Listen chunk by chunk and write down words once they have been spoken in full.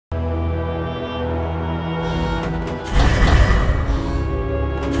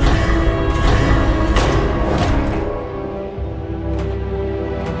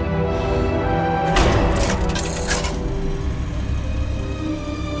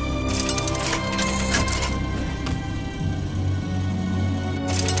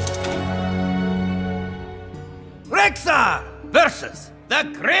Rexar versus the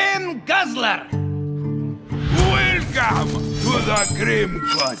Grim Guzzler. Welcome to the Grim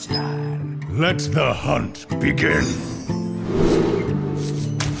Guzzler. Let the hunt begin.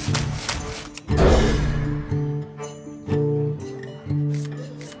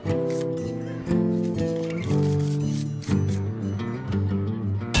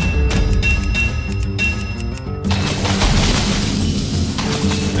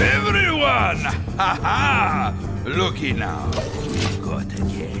 Everyone! Ha ha! Looky now. We've got a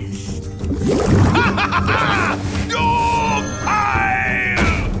guest. Ha ha ha! Dog pile!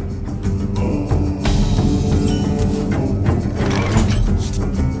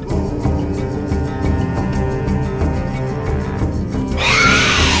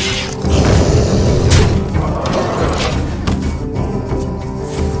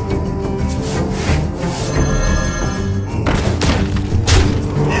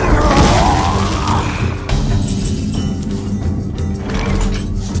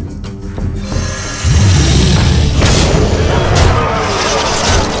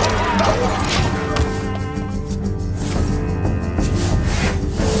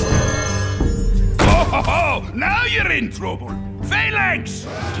 Now you're in trouble. Phalanx!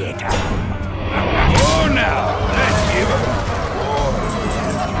 Get up. Oh, now, let's give him.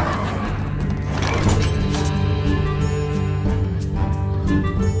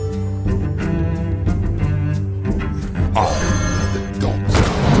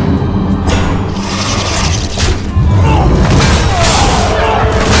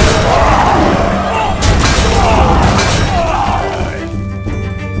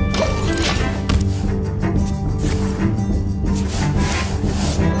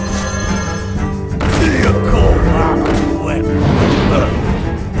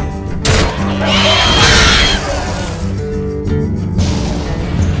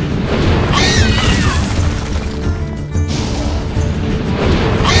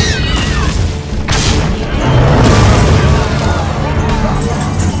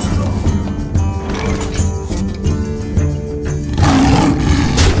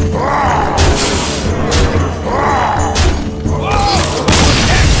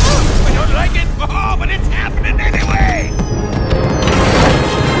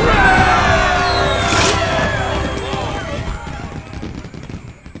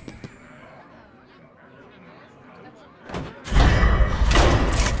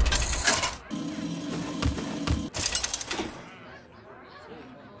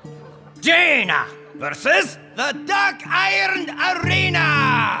 Jaina versus the Dark Iron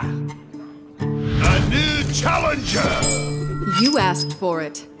Arena. A new challenger! You asked for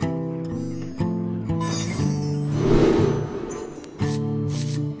it.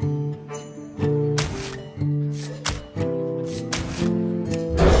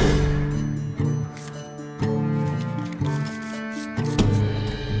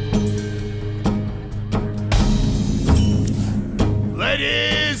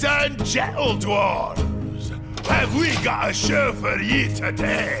 Ladies and gentle dwarves, have we got a show for you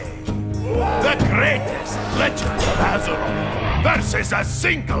today? The greatest legend of Azeroth versus a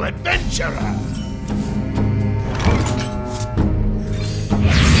single adventurer.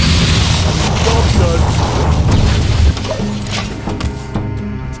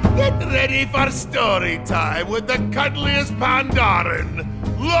 Get ready for story time with the cuddliest Pandaren,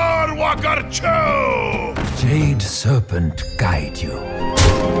 Lord Walker Cho! Jade Serpent guide you.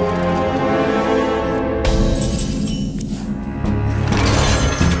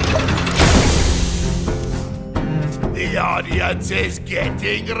 The audience is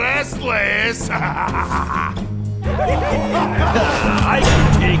getting restless. I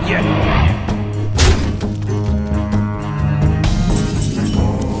can take you.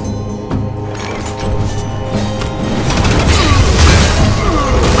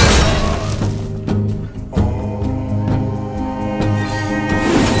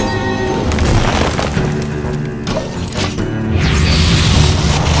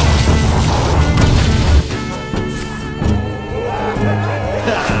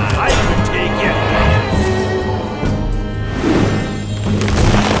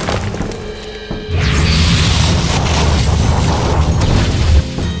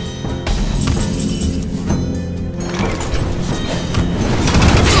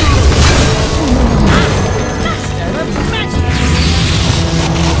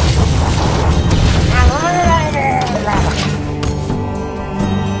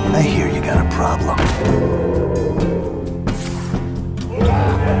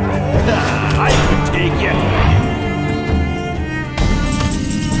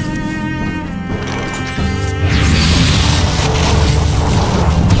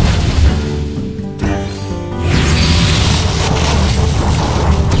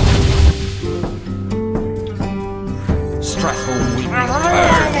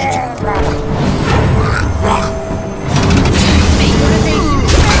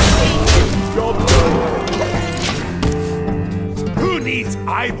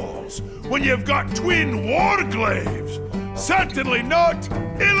 when you've got twin warglaives? Certainly not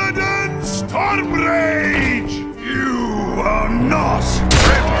Illidan Stormrage! You are not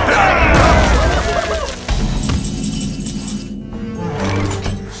prepared!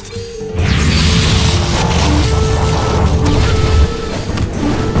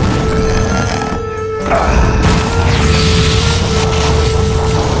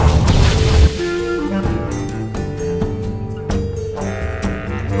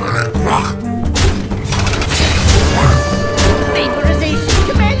 Vaporization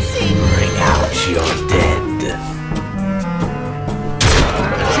commencing! Bring out your dead.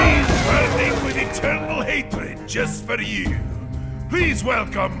 She's burning with eternal hatred just for you. Please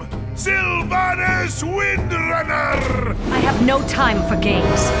welcome Sylvanas Windrunner! I have no time for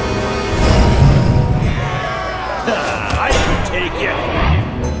games. I can take it.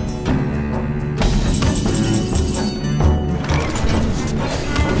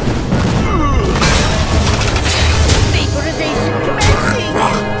 Vaporization commencing!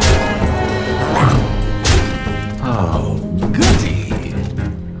 Oh, goody.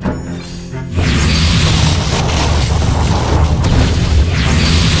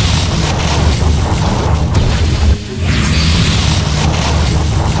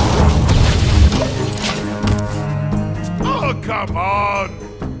 Oh, come on!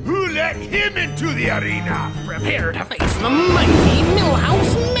 Who let him into the arena? Prepare to face the mighty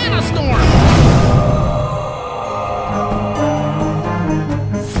Millhouse Manastorm.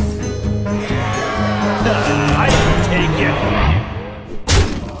 I can take it.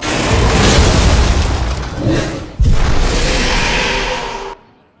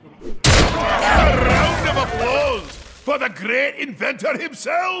 A round of applause for the great inventor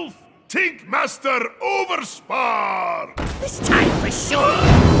himself, Tinkmaster Overspar! This time for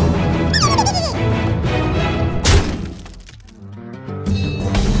sure!